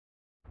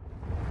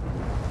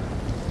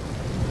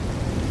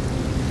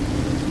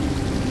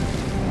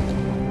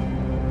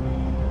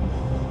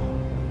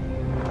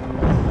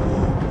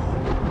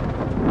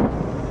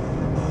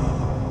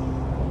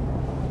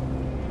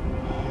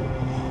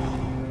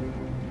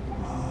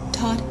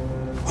Todd?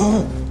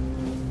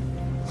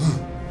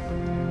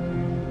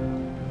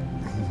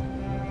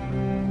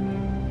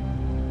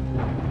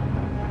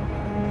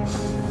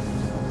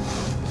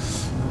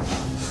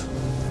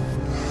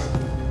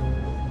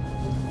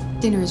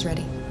 Dinner is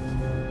ready.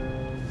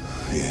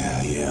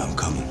 Yeah, I'm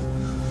coming.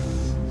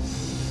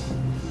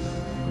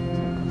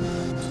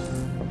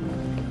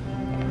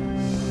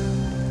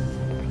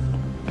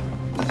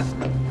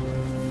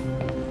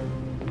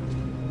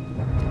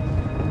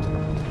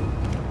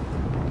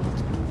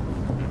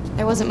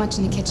 There wasn't much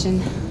in the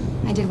kitchen.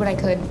 I did what I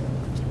could.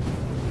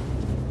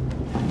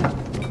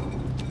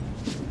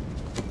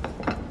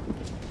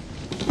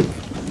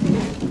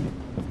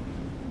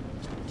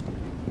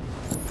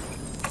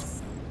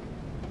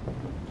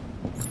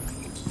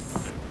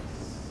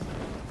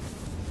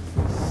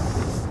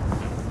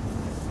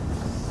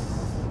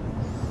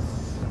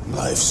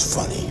 Life's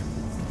funny.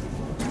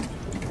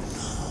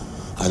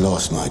 I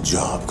lost my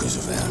job because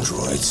of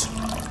androids.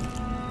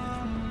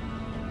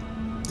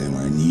 And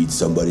when I need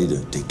somebody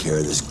to take care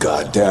of this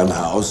goddamn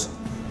house,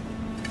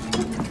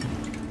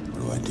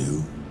 what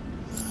do?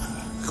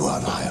 I go out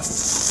and hire a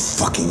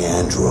fucking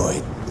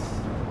android.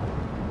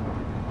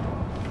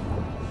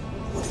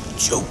 What a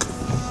joke.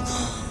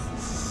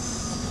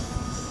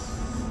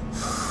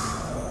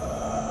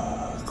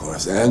 Of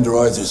course,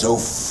 androids are so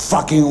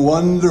fucking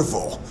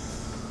wonderful.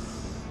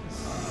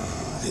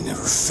 They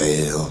never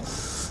fail.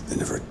 They're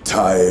never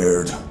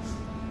tired.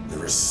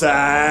 Never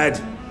sad.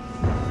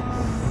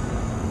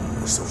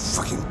 They're so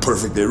fucking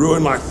perfect. They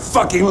ruined my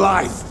fucking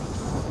life.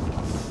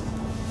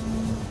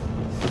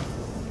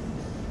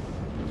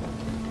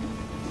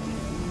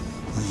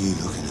 What are you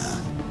looking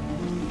at?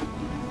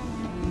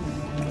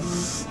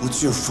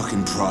 What's your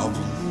fucking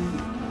problem?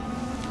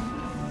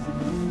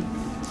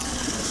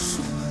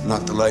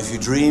 Not the life you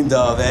dreamed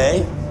of,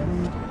 eh?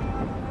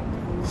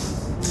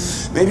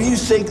 Maybe you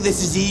think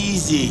this is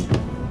easy.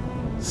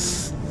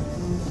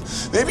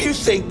 Maybe you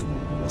think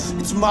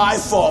it's my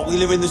fault we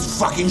live in this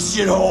fucking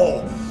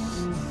shithole.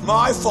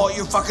 My fault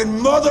your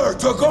fucking mother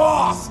took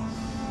off.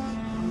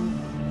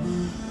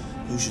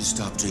 You should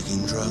stop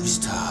taking drugs,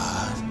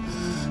 Todd.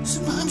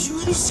 Sometimes you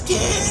really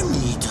scare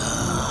me,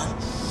 Todd.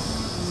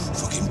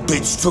 Fucking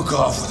bitch took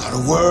off without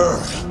a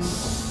word.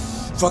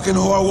 Fucking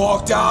whore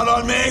walked out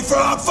on me for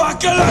a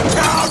fucking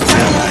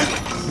accountant.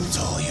 It's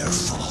all your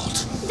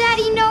fault.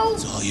 Daddy, no.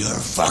 It's all your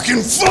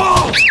fucking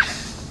fault!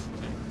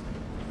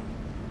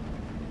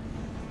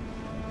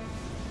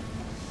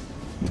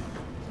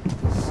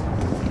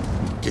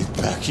 Get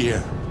back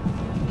here.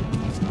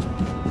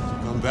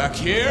 Come back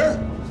here.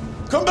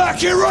 Come back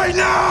here right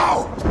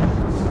now!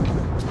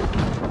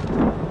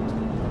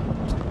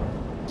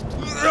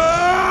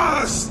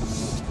 Yes!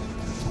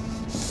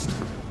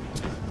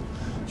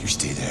 You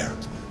stay there.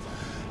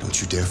 Don't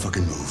you dare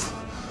fucking move,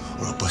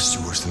 or I'll bust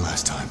you worse than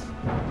last time.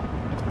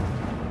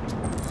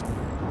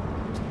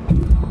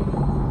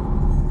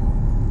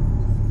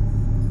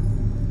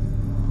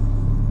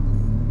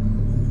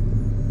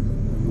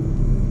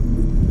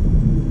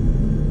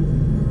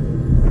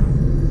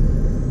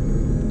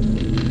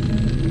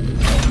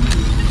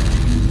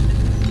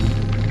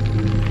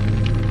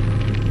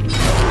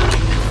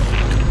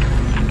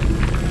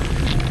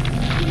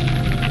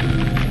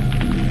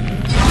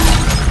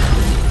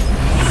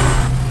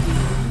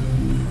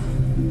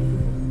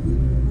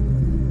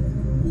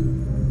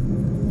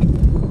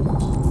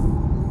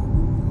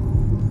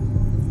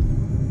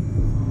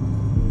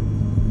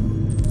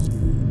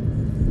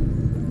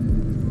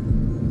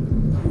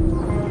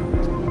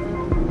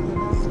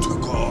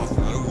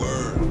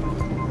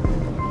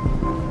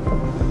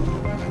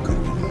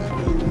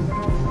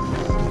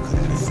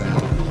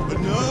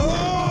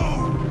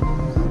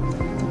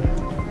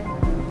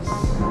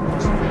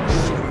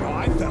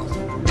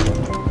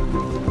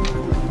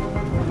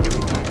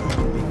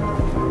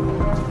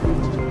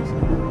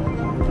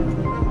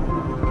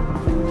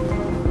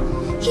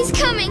 He's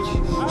coming.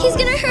 He's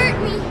gonna hurt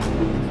me.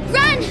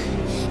 Run!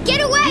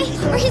 Get away,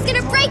 or he's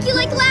gonna break you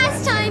like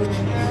last time.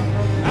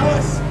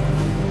 Alice!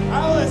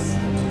 Alice!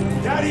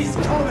 Daddy's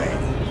coming!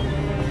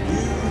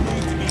 You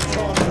need to be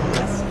taught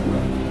this.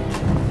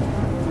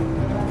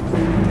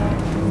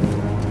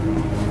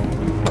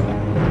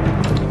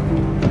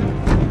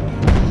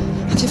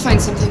 I have to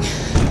find something.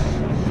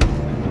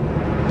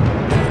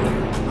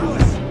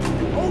 Alice!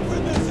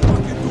 Open this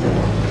fucking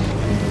door!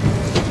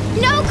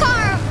 No,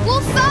 Carl!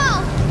 We'll fall!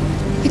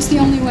 It's the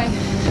only way.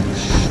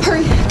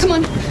 Hurry, come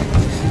on.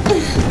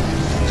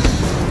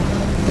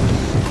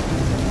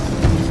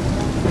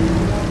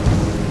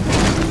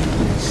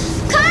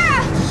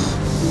 Carl!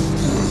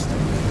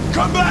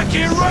 Come back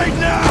here right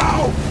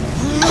now!